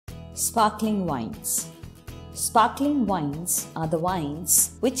Sparkling wines. Sparkling wines are the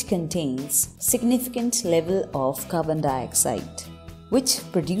wines which contains significant level of carbon dioxide, which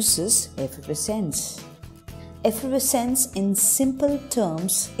produces effervescence. Effervescence in simple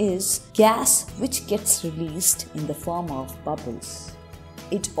terms is gas which gets released in the form of bubbles.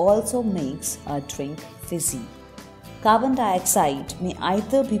 It also makes a drink fizzy. Carbon dioxide may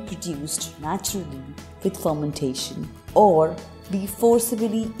either be produced naturally with fermentation or be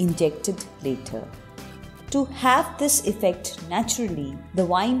forcibly injected later. To have this effect naturally, the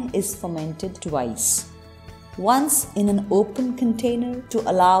wine is fermented twice. Once in an open container to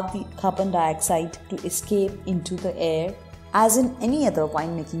allow the carbon dioxide to escape into the air, as in any other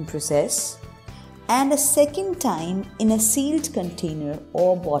winemaking process, and a second time in a sealed container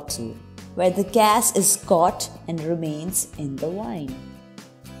or bottle, where the gas is caught and remains in the wine.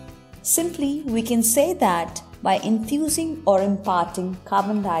 Simply, we can say that by infusing or imparting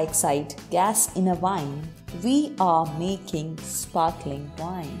carbon dioxide gas in a wine, we are making sparkling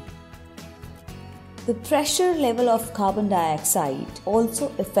wine. The pressure level of carbon dioxide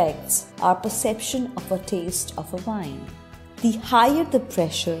also affects our perception of a taste of a wine. The higher the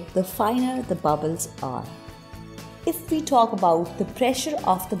pressure, the finer the bubbles are. If we talk about the pressure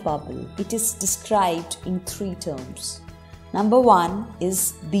of the bubble, it is described in 3 terms. Number 1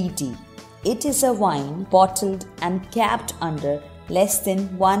 is Beady. It is a wine bottled and capped under less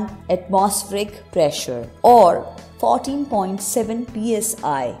than 1 atmospheric pressure or 14.7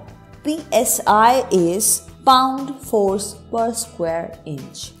 psi. PSI is pound force per square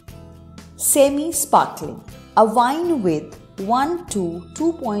inch. Semi-sparkling, a wine with 1 to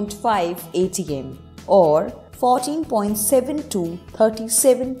 2.5 atm or 14.7 to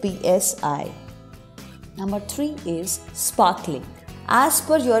 37 psi. Number 3 is sparkling. As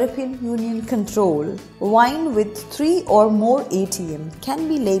per European Union control, wine with 3 or more atm can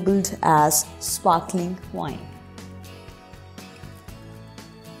be labelled as sparkling wine.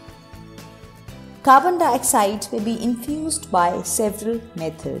 Carbon dioxide may be infused by several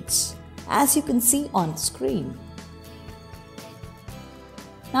methods, as you can see on the screen.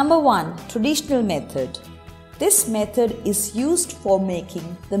 Number 1. Traditional method. This method is used for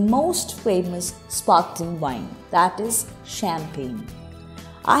making the most famous sparkling wine, that is champagne.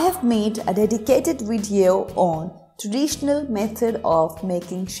 I have made a dedicated video on traditional method of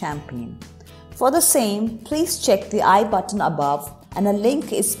making champagne. For the same, please check the I button above and a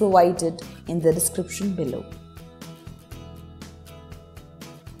link is provided in the description below.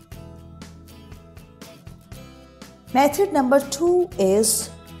 Method number 2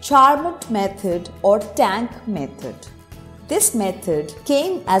 is Charmat method or tank method. This method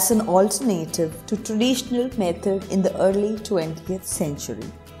came as an alternative to traditional method in the early 20th century.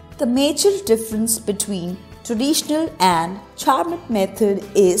 The major difference between traditional and Charmat method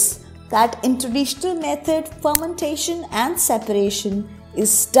is that in traditional method, fermentation and separation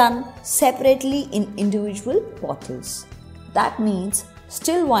is done separately in individual bottles. That means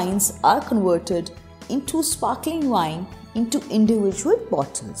still wines are converted into sparkling wine into individual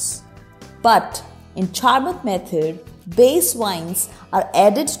bottles. But in Charmat method, base wines are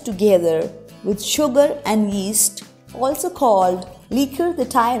added together with sugar and yeast, also called liquor de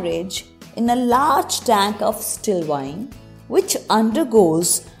tirage, in a large tank of still wine, which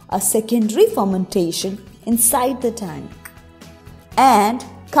undergoes a secondary fermentation inside the tank. And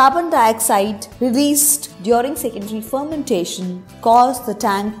carbon dioxide released during secondary fermentation cause the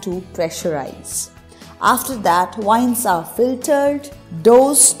tank to pressurize. After that, wines are filtered,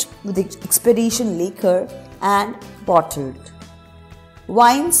 dosed with expedition liquor and bottled.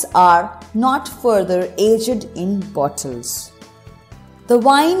 Wines are not further aged in bottles. The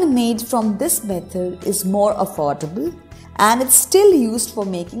wine made from this method is more affordable and it's still used for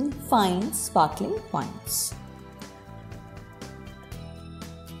making fine sparkling wines.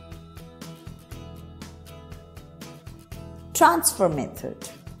 Transfer method.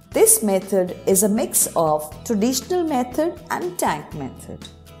 This method is a mix of traditional method and tank method.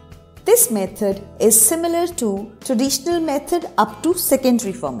 This method is similar to traditional method up to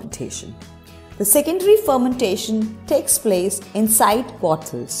secondary fermentation. The secondary fermentation takes place inside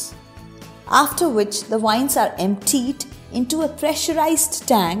bottles, after which the wines are emptied into a pressurized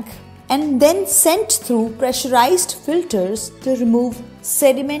tank and then sent through pressurized filters to remove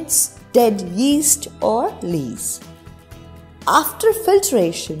sediments, dead yeast or lees. After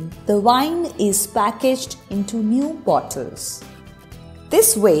filtration, the wine is packaged into new bottles.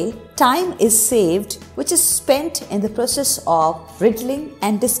 This way, time is saved, which is spent in the process of riddling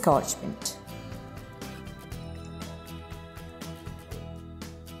and disgorgement.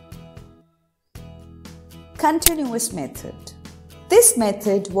 Continuous method. This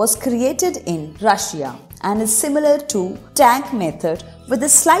method was created in Russia and is similar to tank method with a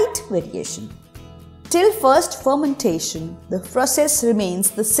slight variation. Till first fermentation, the process remains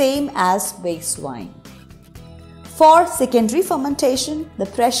the same as base wine. For secondary fermentation, the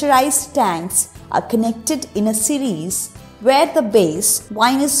pressurized tanks are connected in a series where the base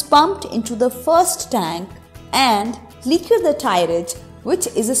wine is pumped into the first tank and liquor the tirage, which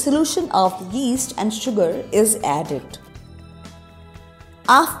is a solution of yeast and sugar, is added.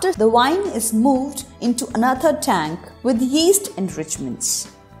 After the wine is moved into another tank with yeast enrichments.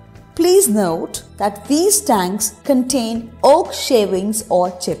 Please note that these tanks contain oak shavings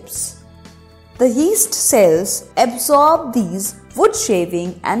or chips. The yeast cells absorb these wood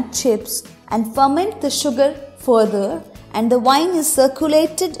shaving and chips and ferment the sugar further, and the wine is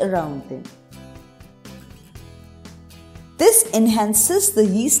circulated around them. This enhances the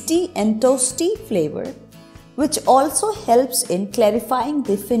yeasty and toasty flavor, which also helps in clarifying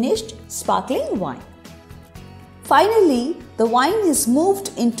the finished sparkling wine. Finally, the wine is moved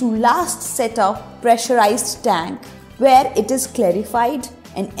into last set of pressurized tank where it is clarified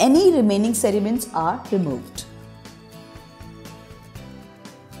and any remaining sediments are removed.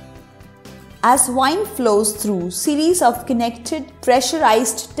 As wine flows through series of connected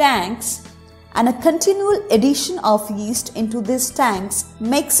pressurized tanks, and a continual addition of yeast into these tanks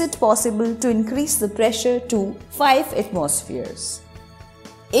makes it possible to increase the pressure to 5 atmospheres.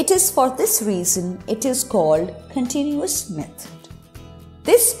 It is for this reason it is called continuous method.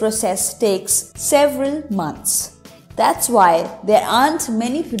 This process takes several months. That's why there aren't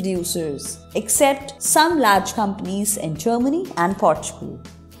many producers except some large companies in Germany and Portugal.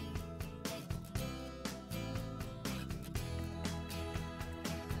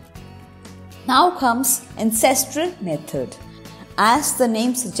 Now comes Ancestral Method. As the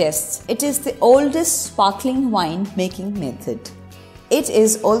name suggests, it is the oldest sparkling wine making method. It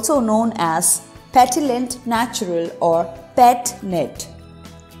is also known as Pétillant Natural or PET-NAT.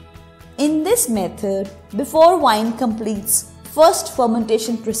 In this method, before wine completes first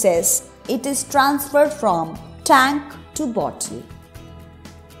fermentation process, it is transferred from tank to bottle.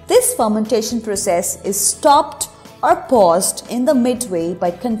 This fermentation process is stopped or paused in the midway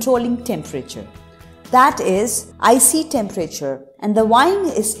by controlling temperature. That is IC temperature, and the wine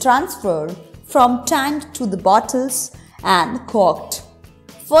is transferred from tank to the bottles and corked.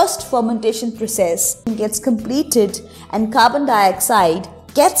 First fermentation process gets completed and carbon dioxide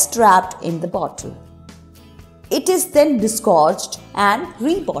gets trapped in the bottle. It is then disgorged and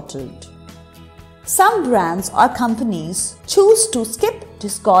rebottled. Some brands or companies choose to skip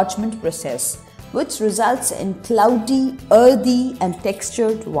disgorgement process, which results in cloudy, earthy and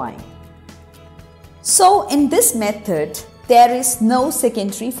textured wine. So in this method, there is no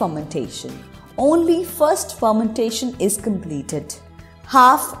secondary fermentation. Only first fermentation is completed,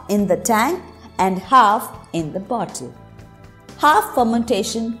 half in the tank and half in the bottle. Half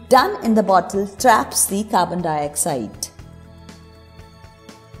fermentation done in the bottle traps the carbon dioxide.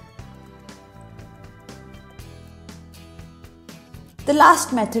 The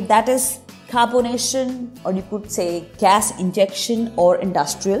last method, that is carbonation, or you could say gas injection or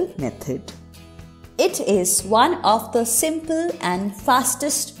industrial method. It is one of the simple and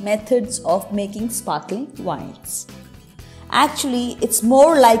fastest methods of making sparkling wines. Actually, it's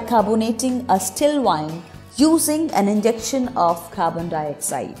more like carbonating a still wine using an injection of carbon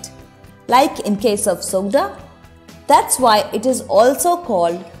dioxide, like in case of soda. That's why it is also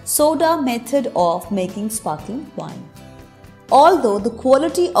called soda method of making sparkling wine. Although the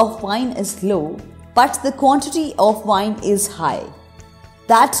quality of wine is low, but the quantity of wine is high.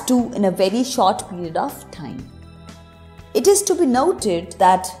 That too in a very short period of time. It is to be noted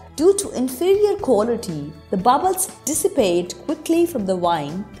that due to inferior quality, the bubbles dissipate quickly from the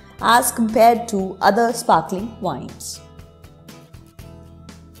wine as compared to other sparkling wines.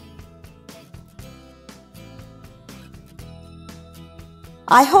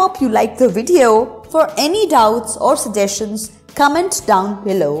 I hope you liked the video. For any doubts or suggestions, comment down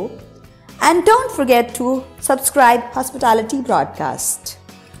below. And don't forget to subscribe Hospitality Broadcast.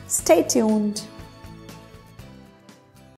 Stay tuned.